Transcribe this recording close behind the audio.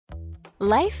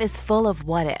Life is full of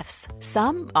what-ifs.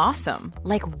 Some awesome,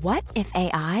 like what if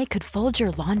AI could fold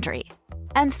your laundry?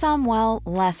 And some, well,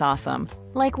 less awesome,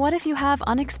 like what if you have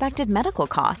unexpected medical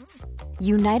costs?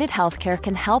 United Healthcare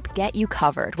can help get you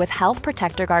covered with Health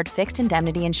Protector Guard fixed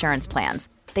indemnity insurance plans.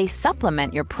 They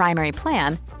supplement your primary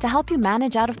plan to help you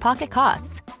manage out-of-pocket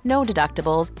costs. No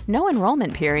deductibles, no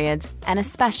enrollment periods, and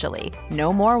especially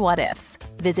no more what-ifs.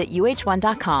 Visit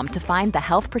uh1.com to find the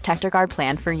Health Protector Guard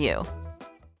plan for you.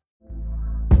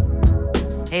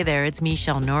 Hey there, it's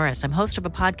Michelle Norris. I'm host of a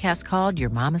podcast called Your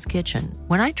Mama's Kitchen.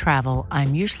 When I travel,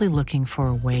 I'm usually looking for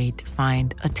a way to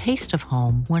find a taste of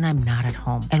home when I'm not at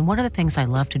home. And one of the things I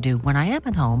love to do when I am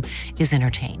at home is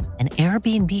entertain. And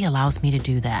Airbnb allows me to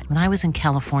do that. When I was in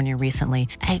California recently,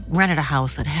 I rented a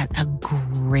house that had a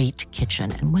great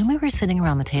kitchen. And when we were sitting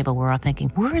around the table, we're all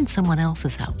thinking, we're in someone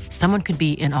else's house. Someone could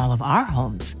be in all of our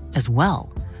homes as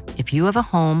well. If you have a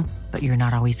home, but you're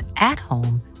not always at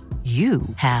home, you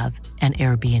have an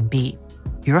Airbnb.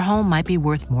 Your home might be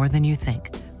worth more than you think.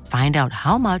 Find out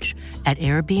how much at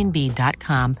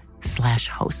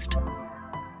airbnb.com/host.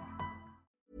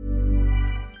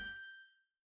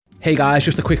 Hey guys,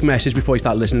 just a quick message before you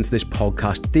start listening to this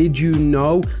podcast. Did you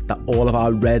know that all of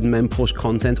our Red Men Plus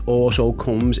content also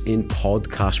comes in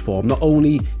podcast form? Not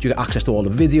only do you get access to all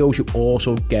the videos, you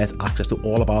also get access to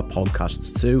all of our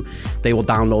podcasts too. They will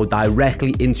download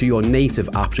directly into your native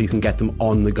app so you can get them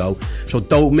on the go. So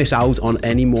don't miss out on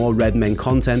any more Red Men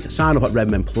content. Sign up at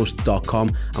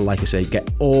redmenplus.com and like I say, get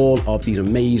all of these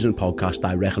amazing podcasts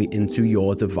directly into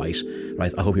your device.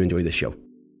 Right, I hope you enjoy this show.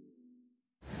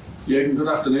 Jurgen, good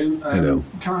afternoon. Hello.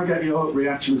 Can I get your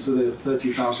reaction to the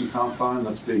 £30,000 fine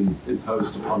that's been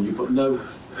imposed upon you, but no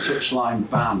touchline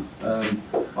ban?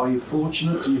 Are you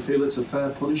fortunate? Do you feel it's a fair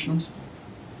punishment?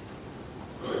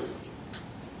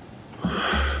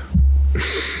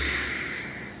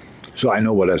 So I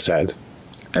know what I said,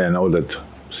 and I know that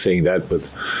saying that, but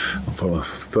from a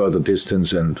further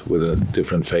distance and with a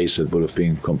different face, it would have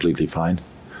been completely fine.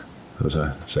 Because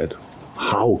I said,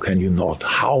 how can you not?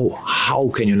 How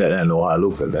can you not? I know I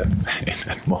looked at that in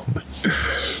that moment.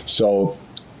 So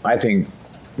I think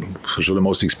for sure the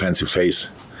most expensive face,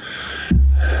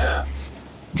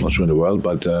 not sure in the world,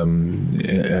 but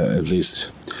at least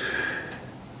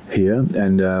here.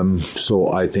 And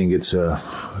so I think it's a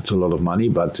lot of money,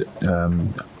 but I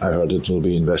heard it will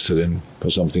be invested in for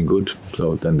something good.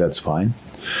 So then that's fine.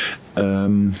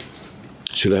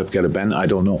 Should I have got a ban? I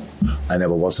don't know. I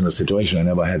never was in a situation. I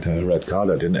never had a red card.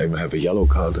 I didn't even have a yellow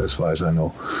card as far as I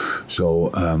know.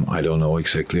 So I don't know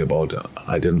exactly about it.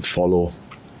 I didn't follow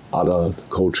other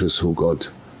coaches who got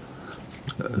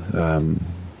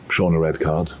shown a red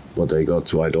card, what they got.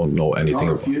 So I don't know anything.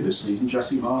 There are a few this season.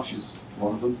 Jesse Marsh is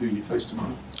one of them who you faced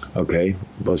tomorrow. Okay.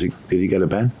 Did he get a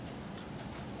ban?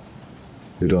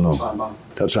 You don't know.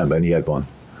 Touchline ban. He had one.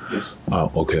 Yes. Oh,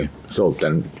 okay. So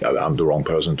then I'm the wrong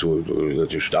person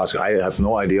that you should ask. I have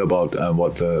no idea about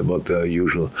what the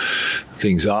usual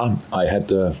things are. I had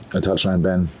a touchline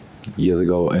ban years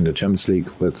ago in the Champions League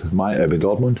with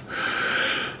Dortmund.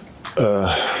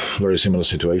 Very similar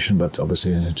situation, but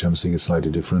obviously the Champions League is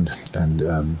slightly different.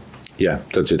 And yeah,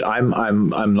 that's it.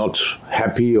 I'm not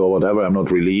happy or whatever. I'm not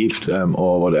relieved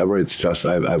or whatever. It's just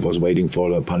I was waiting for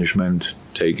the punishment,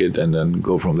 take it, and then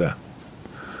go from there.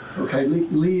 Okay,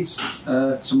 Leeds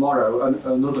tomorrow,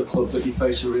 another club that you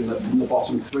face are in the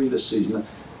bottom three this season.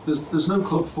 There's no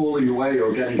club falling away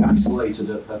or getting isolated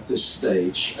at this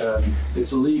stage.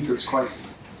 It's a league that's quite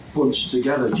bunched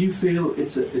together. Do you feel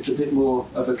it's a bit more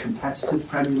of a competitive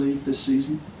Premier League this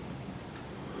season?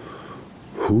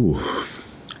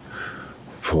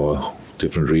 For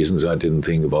different reasons, I didn't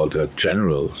think about the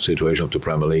general situation of the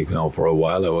Premier League. Now, for a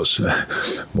while, I was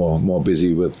more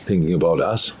busy with thinking about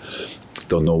us.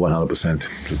 Don't know 100%,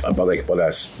 but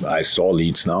I saw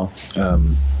Leeds now.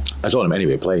 I saw them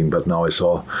anyway playing, but now I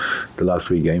saw the last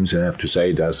three games, and I have to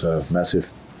say there's a massive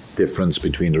difference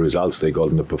between the results they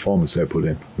got and the performance they put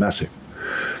in. Massive.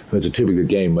 It's a typical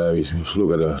game where you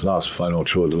look at the last 4 or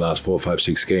 5,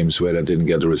 6 games where they didn't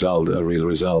get a real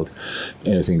result,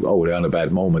 and you think, oh, they're in a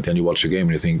bad moment. Then you watch the game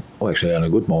and you think, oh, actually they're in a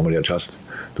good moment. They just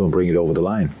don't bring it over the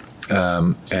line.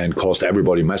 And caused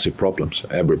everybody massive problems,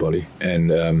 everybody.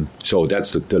 And so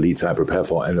that's the Leeds I prepare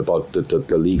for. And about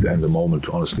the league and the moment,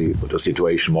 honestly, the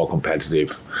situation more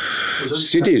competitive.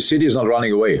 City is not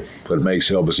running away. That makes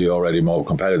it obviously already more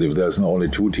competitive. There's not only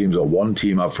 2 teams or 1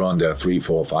 team up front. There are 3,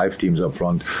 4, 5 teams up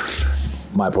front.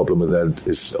 My problem with that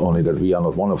is only that we are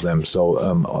not one of them. So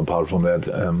apart from that,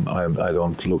 I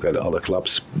don't look at other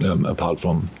clubs apart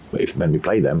from when we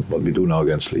play them, what we do now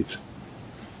against Leeds.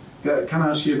 Can I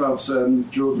ask you about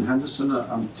Jordan Henderson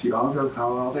and Thiago?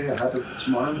 How are they ahead of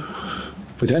tomorrow?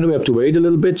 We tend to have to wait a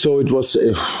little bit, so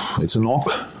it's a knock.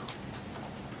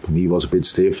 The knee was a bit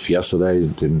stiff yesterday,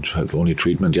 didn't have only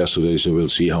treatment yesterday, so we'll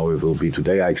see how it will be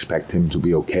today. I expect him to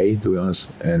be okay, to be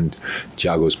honest, and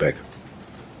Thiago's back.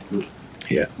 Good.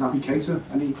 Yeah. Naby Keita,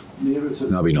 any nearer to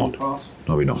Naby not. part?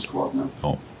 Naby not. Squad, no?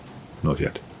 No, not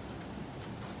yet.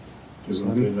 Because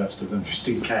I'll do the rest of them just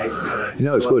in case.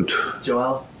 It's good.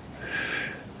 Joel?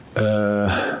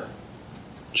 No,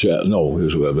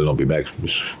 he will not be back.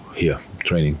 He's here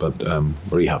training, but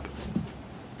rehab.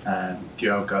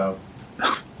 Diogo?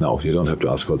 No, you don't have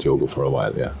to ask for Thiago for a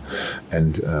while, yeah.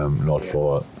 And not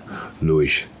for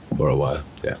Luis for a while,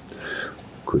 yeah.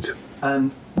 Good.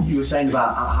 You were saying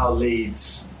about how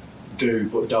Leeds do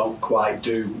but don't quite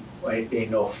do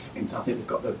enough. I think they've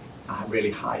got the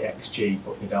really high XG,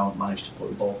 but they don't manage to put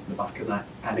the ball to the back of that.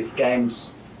 And if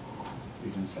games...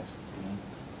 You didn't say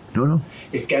something, No.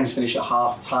 If games finish at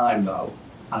half-time, though,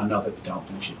 and I know that they don't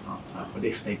finish at half-time, but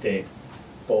if they did,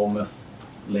 Bournemouth,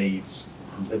 Leeds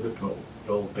and Liverpool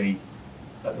would all be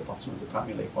at the bottom of the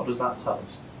Premier League. What does that tell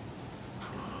us?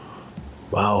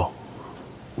 Wow.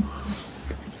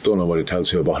 Don't know what it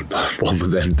tells you about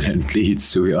Bournemouth and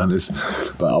Leeds, to be honest.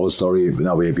 But our story,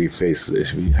 now we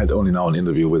had only now an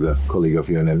interview with a colleague of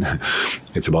yours, and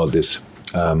it's about this.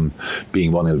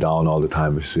 Being 1-0 down all the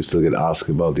time. We still get asked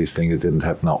about these things. It didn't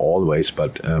happen now always,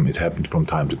 but it happened from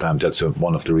time to time. That's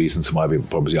one of the reasons why we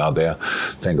probably are there.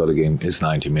 Thank God the game is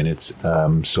 90 minutes.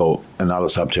 So another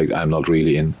subject I'm not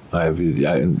really in.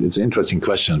 It's an interesting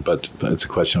question, but it's a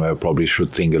question I probably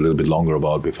should think a little bit longer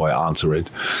about before I answer it.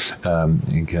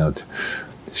 You cannot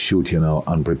shoot,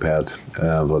 unprepared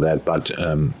for that. But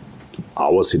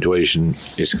our situation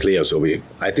is clear. So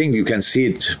I think you can see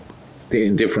it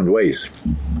in different ways.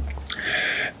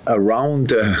 Around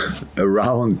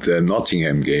the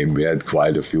Nottingham game, we had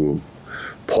quite a few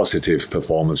positive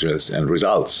performances and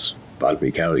results, but we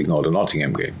cannot ignore the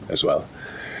Nottingham game as well.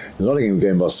 The Nottingham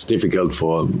game was difficult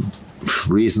for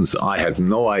reasons I had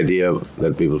no idea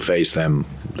that we will face them,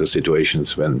 the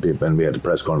situations when we had the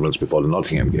press conference before the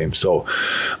Nottingham game. So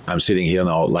I'm sitting here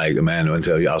now like a man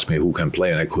until you asked me who can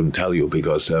play, and I couldn't tell you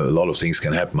because a lot of things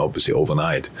can happen obviously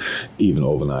overnight,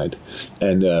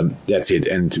 and that's it.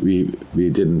 And we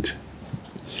didn't.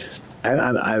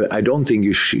 I don't think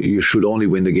you should only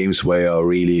win the games where you're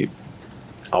really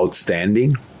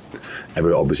outstanding. And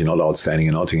we're obviously not outstanding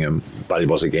in Nottingham, but it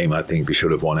was a game I think we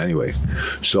should have won anyway.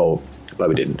 So, but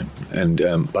we didn't. And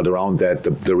but around that,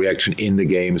 the reaction in the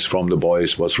games from the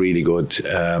boys was really good.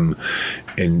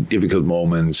 In difficult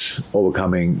moments,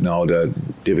 overcoming now the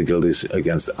difficulties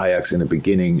against Ajax in the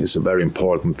beginning is a very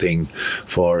important thing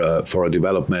for a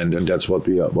development, and that's what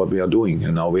we are doing.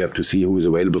 And now we have to see who is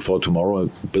available for tomorrow,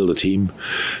 build a team.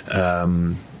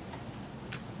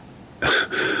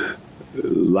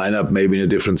 Line up maybe in a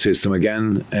different system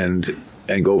again and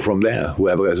go from there.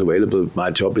 Whoever is available,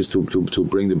 my job is to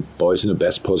bring the boys in the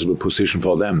best possible position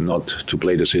for them, not to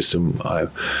play the system I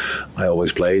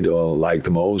always played or liked the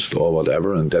most or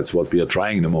whatever, and that's what we are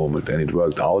trying in the moment, and it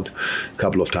worked out a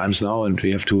couple of times now, and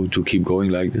we have to keep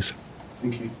going like this.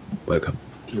 Thank you. Welcome.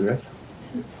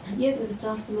 Yeah, at the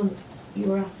start of the month you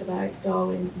were asked about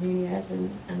Darwin Núñez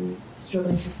and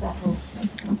struggling to settle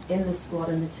in the squad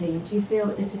and the team. Do you feel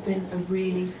that this has been a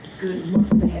really good month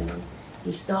for him? And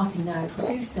he's starting now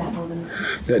to settle and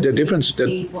the difference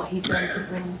see what he's going to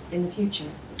bring in the future.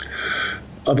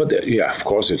 Yeah, of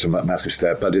course it's a massive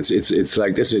step, but it's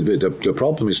like this. The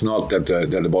problem is not that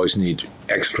the boys need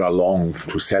extra long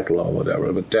to settle or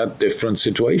whatever, but there are different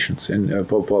situations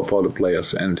for the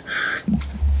players and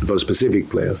for specific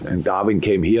players. And Darwin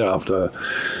came here after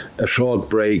a short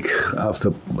break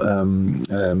after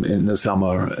in the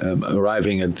summer,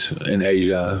 arriving in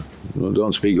Asia,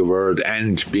 don't speak a word,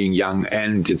 and being young,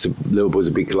 and Liverpool is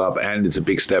a big club, and it's a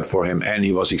big step for him, and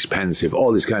he was expensive,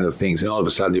 all these kind of things, and all of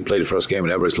a sudden he played the first game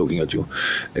and everybody's looking at you.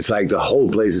 It's like the whole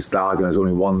place is dark and there's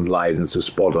only one light and it's a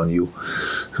spot on you.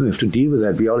 You have to deal with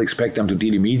that. We all expect them to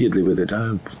deal immediately with it.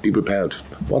 Be prepared.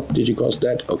 What did you cost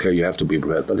that? Okay, you have to be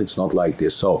prepared, but it's not like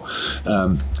this. So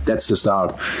that's the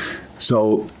start.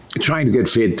 So trying to get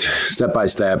fit step by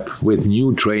step with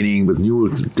new training, with new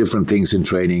different things in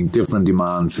training, different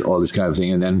demands, all this kind of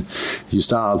thing. And then you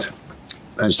start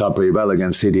pretty well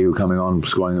against City, who coming on,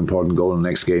 scoring an important goal in the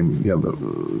next game. Yeah, but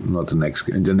not the next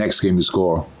game. In the next game you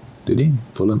score. Did he?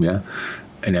 Fulham, yeah.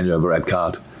 And then you have a red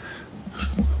card.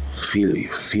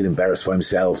 Feel embarrassed for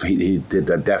himself. He did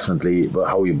that definitely.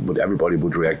 How everybody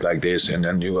would react like this, and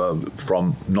then you are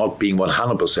from not being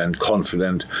 100%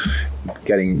 confident,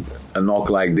 getting a knock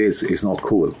like this is not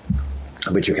cool.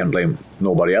 But you can blame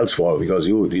nobody else for it because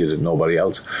you did nobody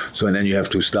else. So and then you have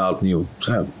to start new.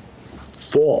 So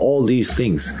for all these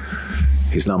things,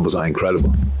 his numbers are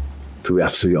incredible, to be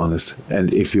absolutely honest.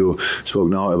 And if you spoke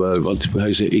now about how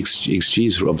you say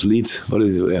XGs of Leeds, what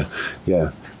is it? Yeah.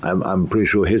 I'm pretty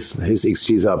sure his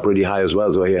XGs are pretty high as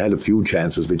well. So he had a few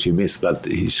chances which he missed, but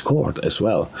he scored as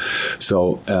well.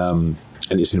 So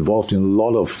and is involved in a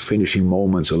lot of finishing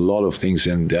moments, a lot of things,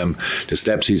 and the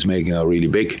steps he's making are really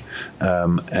big,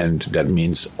 and that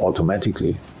means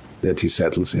automatically that he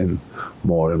settles in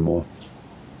more and more.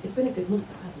 It's been a good month,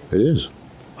 hasn't it? It is.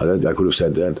 I could have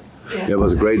said that. Yeah. It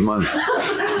was a great month.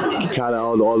 Cut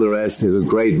out all the rest. It was a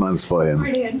great month for him.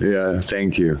 Brilliant. Yeah,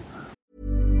 thank you.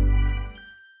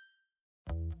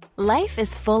 Life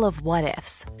is full of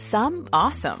what-ifs. Some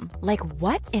awesome, like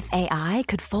what if AI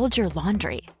could fold your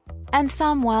laundry? And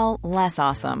some, well, less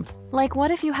awesome, like what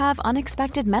if you have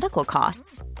unexpected medical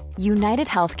costs? United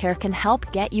Healthcare can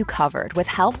help get you covered with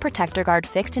Health Protector Guard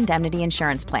fixed indemnity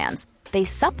insurance plans. They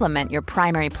supplement your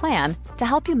primary plan to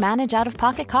help you manage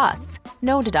out-of-pocket costs.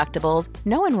 No deductibles,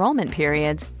 no enrollment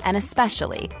periods, and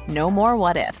especially no more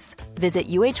what-ifs. Visit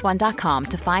uh1.com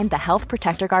to find the Health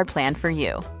Protector Guard plan for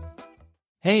you.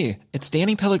 Hey, it's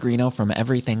Danny Pellegrino from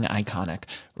Everything Iconic.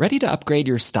 Ready to upgrade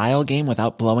your style game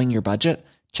without blowing your budget?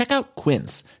 Check out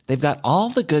Quince. They've got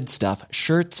all the good stuff,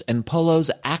 shirts and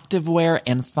polos, activewear,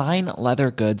 and fine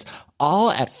leather goods, all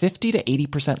at 50 to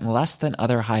 80% less than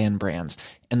other high-end brands.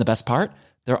 And the best part?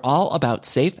 They're all about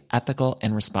safe, ethical,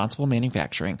 and responsible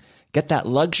manufacturing. Get that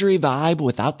luxury vibe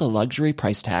without the luxury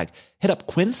price tag. Hit up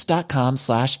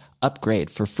quince.com/upgrade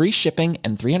for free shipping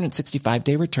and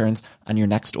 365-day returns on your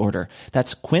next order.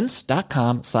 That's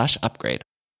quince.com/upgrade.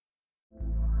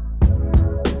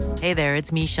 Hey there,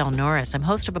 it's Michelle Norris. I'm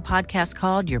host of a podcast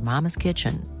called Your Mama's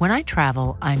Kitchen. When I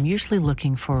travel, I'm usually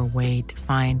looking for a way to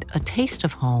find a taste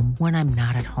of home when I'm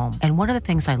not at home. And one of the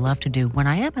things I love to do when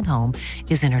I am at home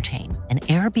is entertain. And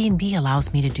Airbnb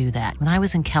allows me to do that. When I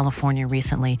was in California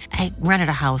recently, I rented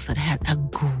a house that had a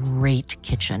great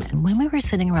kitchen. And when we were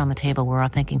sitting around the table, we were all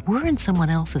thinking, we're in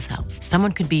someone else's house.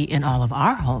 Someone could be in all of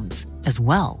our homes as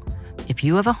well. If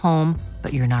you have a home,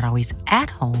 but you're not always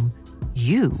at home,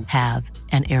 you have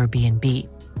an Airbnb.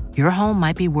 Your home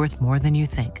might be worth more than you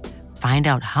think. Find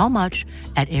out how much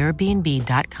at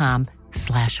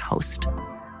airbnb.com/host.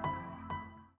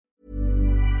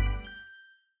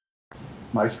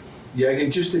 Mike? Yeah,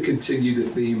 again, just to continue the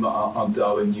theme on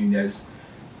Darwin Núñez.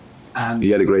 And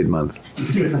He had a great month.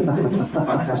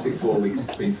 fantastic 4 weeks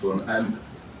it's been for him.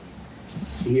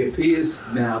 He appears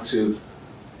now to have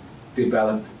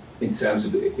developed in terms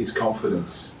of his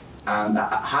confidence. And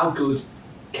how good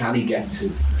can he get to?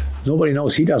 Nobody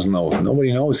knows. He doesn't know.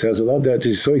 Nobody knows. There's a lot that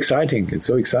is so exciting. It's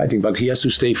so exciting. But he has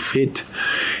to stay fit.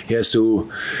 He has to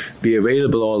be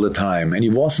available all the time. And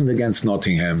he wasn't against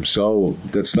Nottingham. So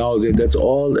that's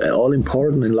all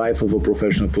important in life of a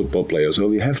professional football player. So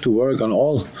we have to work on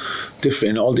all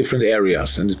different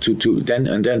areas. And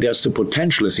then there's the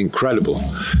potential is incredible.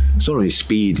 It's not only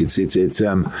speed.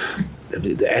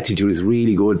 The attitude is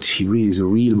really good. He really is a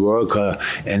real worker.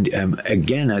 And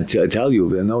again, I tell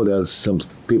you, I know there's some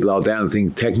people out there who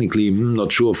think technically, not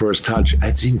sure first touch.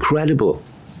 It's incredible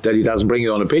that he doesn't bring it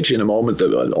on the pitch in a moment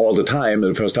all the time.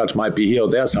 The first touch might be here or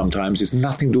there sometimes. It's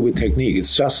nothing to do with technique.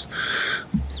 It's just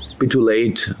a bit too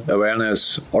late,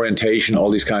 awareness, orientation, all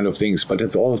these kind of things. But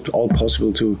that's all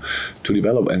possible to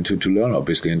develop and to learn,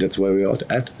 obviously. And that's where we are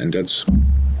at. And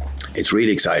it's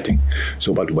really exciting.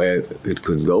 So, but where it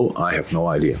could go, I have no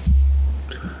idea.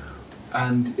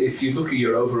 And if you look at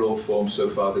your overall form so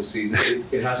far this season,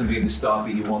 it hasn't been the start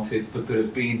that you wanted, but there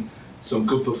have been some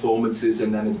good performances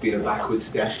and then it's been a backward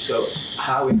step. So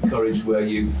how encouraged were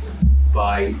you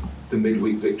by the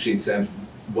midweek victory in terms of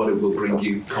what it will bring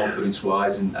you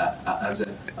confidence-wise and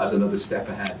as another step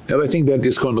ahead? Yeah, I think we had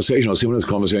this conversation, or similar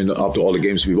conversation, after all the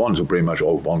games we won, so pretty much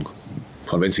all won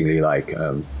convincingly, like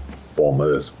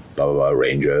Bournemouth,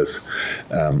 Rangers,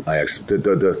 Ajax.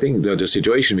 The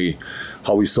situation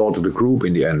how we sorted the group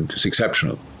in the end is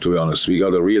exceptional, to be honest. We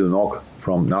got a real knock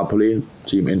from Napoli,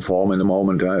 team in form in the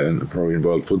moment, and probably in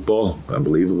world football.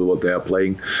 Unbelievable what they are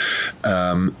playing.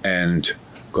 And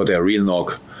got a real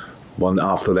knock. One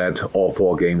after that, all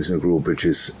 4 games in the group, which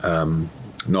is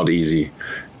not easy.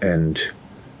 And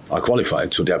are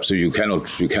qualified. So absolutely you can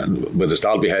with the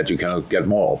start we had, you cannot get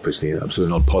more, obviously.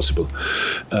 Absolutely not possible.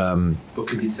 But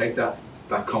can you take that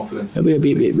confidence? We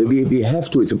have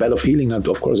to. It's a better feeling. That,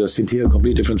 of course, I sit here, a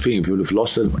completely different feeling. If we would have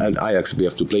lost at Ajax, we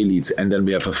have to play Leeds, and then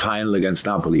we have a final against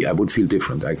Napoli. I would feel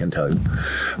different, I can tell you.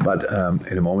 But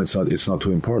in the moment, it's not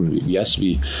too important. Yes,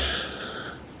 we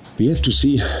have to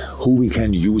see who we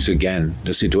can use again.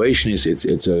 The situation is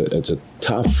it's a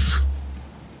tough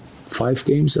 5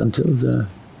 games until the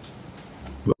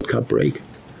World Cup break.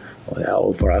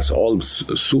 Well, for us, all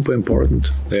super important.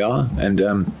 They are, and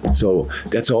so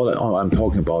that's all I'm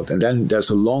talking about. And then there's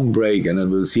a long break, and then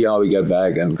we'll see how we get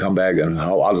back and come back, and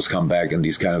how others come back, and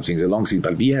these kind of things. A long season,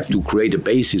 but we have to create a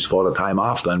basis for the time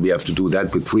after, and we have to do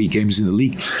that with 3 games in the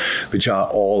league, which are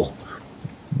all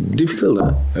difficult.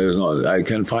 I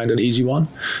can find an easy one,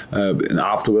 and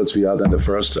afterwards we are then the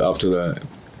first after the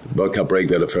World Cup break.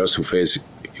 We are the first to face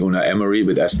Una Emery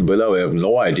with Aston Villa. We have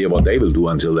no idea what they will do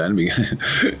until then.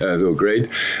 So great.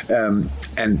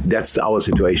 And that's our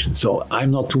situation. So I'm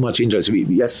not too much interested.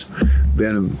 Yes,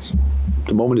 the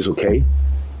moment is okay.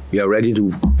 We are ready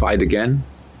to fight again.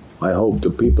 I hope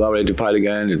the people are ready to fight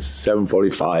again. It's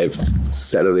 7:45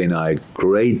 Saturday night.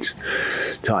 Great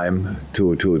time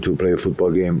to play a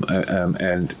football game.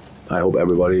 And I hope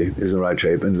everybody is in the right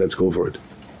shape, and let's go for it.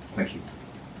 Thank you.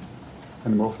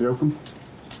 Any more for the Open?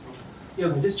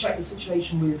 Jurgen, just check the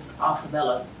situation with Arthur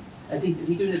Miller. Is he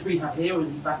doing his rehab here, or is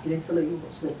he back in Italy?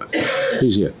 What's the...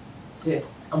 He's here. He's here.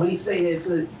 And will he stay here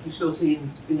for? You still see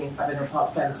him having a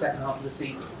part play in the second half of the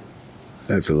season?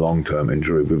 It's a long-term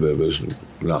injury. There was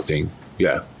nothing.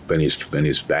 Yeah, when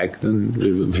he's back, then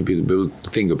we'll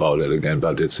think about it again.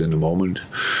 But it's in the moment.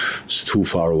 It's too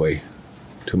far away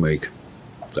to make.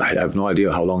 I have no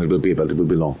idea how long it will be, but it will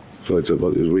be long. So it's a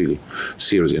really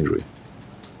serious injury.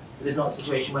 There's not a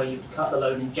situation where you cut the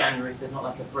loan in January. There's not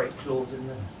like a break clause in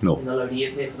the loan. He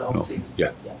is here for the whole season.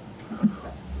 Yeah.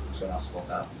 So that's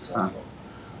what's out.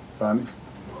 Fanny?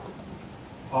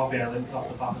 RBL linked off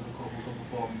the back of a couple of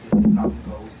performances and having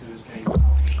goals to his game.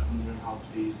 Wondering how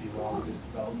pleased you are with his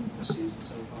development this season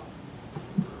so far.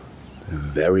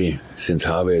 Since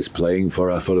Harvey is playing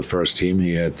for the first team,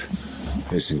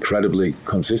 is incredibly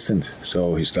consistent.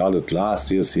 So he started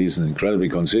last year's season incredibly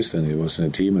consistent. He was in a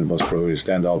team and was probably a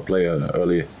standout player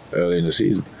early in the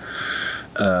season.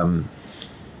 And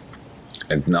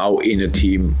now in a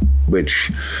team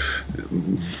which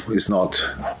is not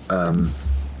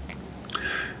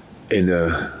in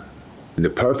the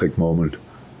perfect moment,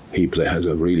 he has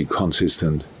a really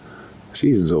consistent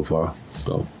season so far.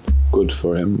 So good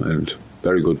for him and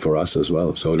very good for us as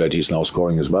well. So that he's now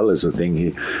scoring as well is a thing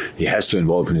he has to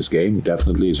involve in his game,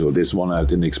 definitely. So this one I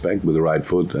didn't expect with the right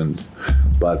foot,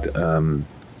 but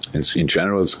in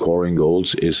general, scoring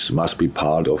goals must be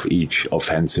part of each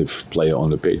offensive player on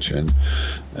the pitch and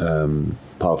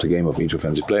part of the game of each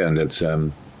offensive player, and that's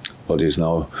what he's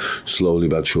now slowly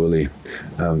but surely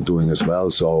doing as well.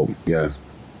 So yeah,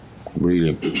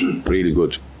 really, really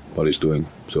good what he's doing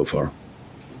so far.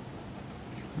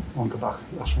 One go back,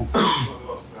 last one. Can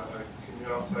you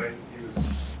not say he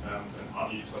was an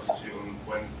unused substitute on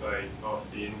Wednesday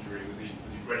after the injury? Was he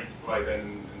ready to play then,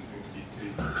 and could he be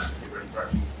ready for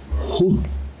action tomorrow? Who?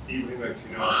 Even though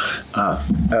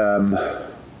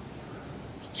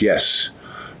yes,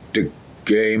 the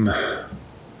game.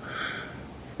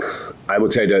 I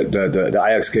would say the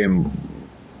Ajax game.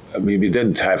 We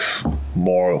didn't have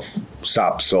more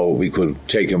subs, so we could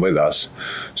take him with us.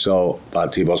 So,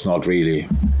 but he was not really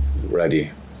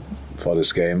ready for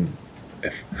this game.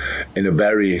 In a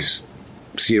very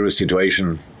serious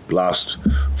situation, last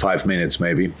 5 minutes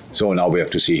maybe. So now we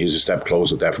have to see. He's a step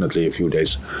closer, definitely a few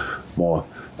days more,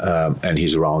 and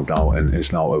he's around now and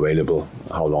is now available.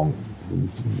 How long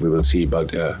we will see,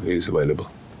 but he's available.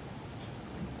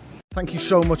 Thank you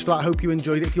so much for that. I hope you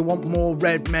enjoyed it. If you want more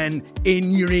Red Men in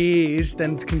your ears,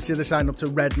 then consider signing up to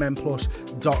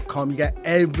redmenplus.com. You get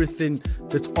everything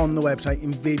that's on the website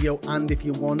in video, and if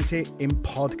you want it in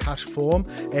podcast form,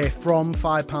 from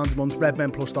 £5 a month,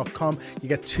 redmenplus.com. You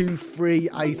get 2 free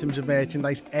items of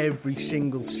merchandise every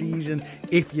single season.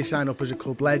 If you sign up as a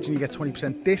club legend, you get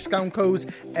 20% discount codes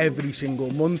every single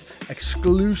month,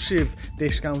 exclusive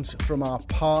discounts from our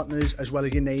partners, as well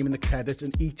as your name and the credits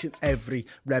in each and every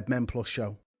Red Men Plus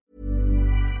show.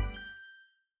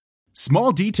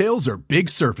 Small details are big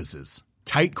surfaces.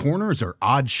 Tight corners are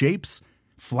odd shapes.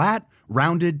 Flat,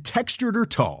 rounded, textured, or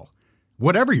tall.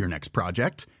 Whatever your next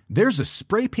project, there's a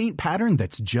spray paint pattern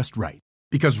that's just right.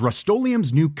 Because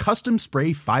Rust-Oleum's new Custom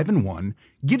Spray 5-in-1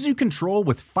 gives you control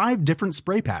with 5 different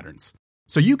spray patterns.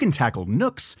 So you can tackle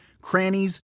nooks,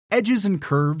 crannies, edges, and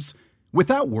curves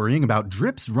without worrying about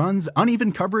drips, runs,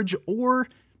 uneven coverage, or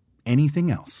anything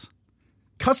else.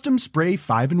 Custom Spray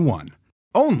 5-in-1.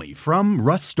 Only from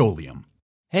Rust-Oleum.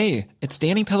 Hey, it's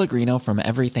Danny Pellegrino from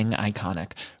Everything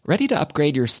Iconic. Ready to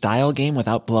upgrade your style game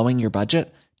without blowing your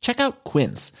budget? Check out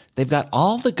Quince. They've got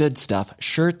all the good stuff,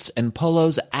 shirts and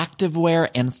polos, activewear,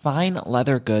 and fine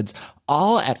leather goods,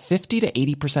 all at 50 to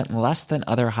 80% less than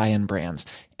other high-end brands.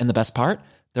 And the best part?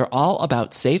 They're all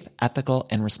about safe, ethical,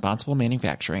 and responsible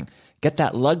manufacturing. Get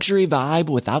that luxury vibe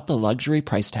without the luxury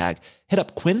price tag. Hit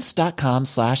up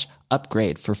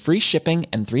quince.com/upgrade for free shipping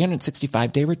and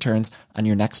 365-day returns on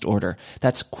your next order.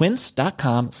 That's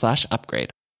quince.com/upgrade.